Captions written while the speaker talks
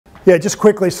Yeah, just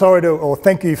quickly,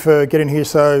 thank you for getting here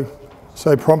so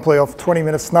promptly off 20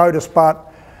 minutes notice,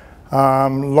 but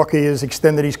Lachie has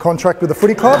extended his contract with the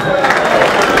footy club.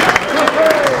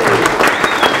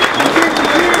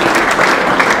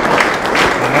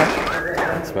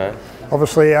 Thanks, mate.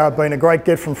 Obviously, been a great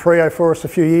get from Freo for us a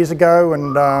few years ago,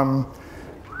 and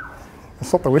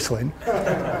stop the whistling.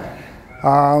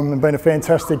 Been a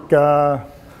fantastic, not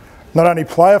only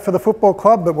player for the football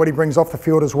club, but what he brings off the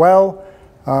field as well.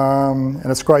 And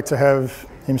it's great to have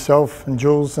himself and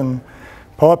Jules and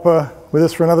Piper with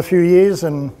us for another few years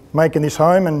and making this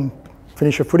home and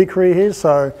finish a footy career here.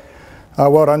 So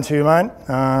well done to you, mate.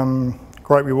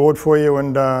 Great reward for you,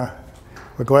 and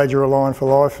we're glad you're a Lion for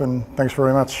life, and thanks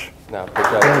very much. No,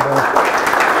 appreciate it.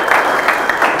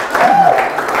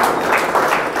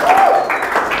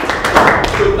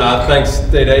 Thanks,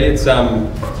 DD. It's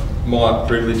my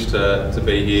privilege to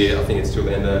be here. I think it's till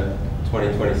the end of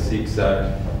 2026,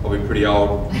 so I'll be pretty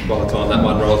old by the time that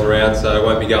one rolls around, so I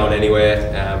won't be going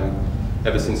anywhere.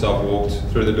 Ever since I've walked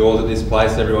through the doors at this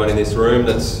place, everyone in this room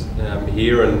that's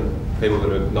here and people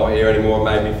that are not here anymore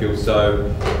made me feel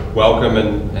so welcome,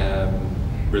 and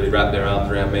really wrapped their arms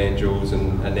around me and Jules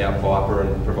and now Piper,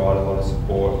 and provide a lot of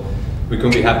support. We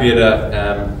couldn't be happier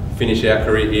to finish our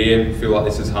career here. Feel like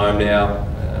this is home now.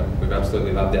 We've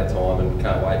absolutely loved our time and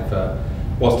can't wait for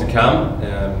what's to come.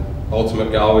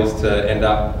 Ultimate goal is to end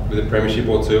up with a premiership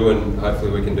or two, and hopefully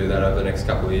we can do that over the next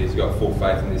couple of years. We've got full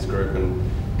faith in this group and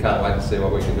can't wait to see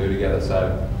what we can do together.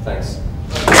 So thanks.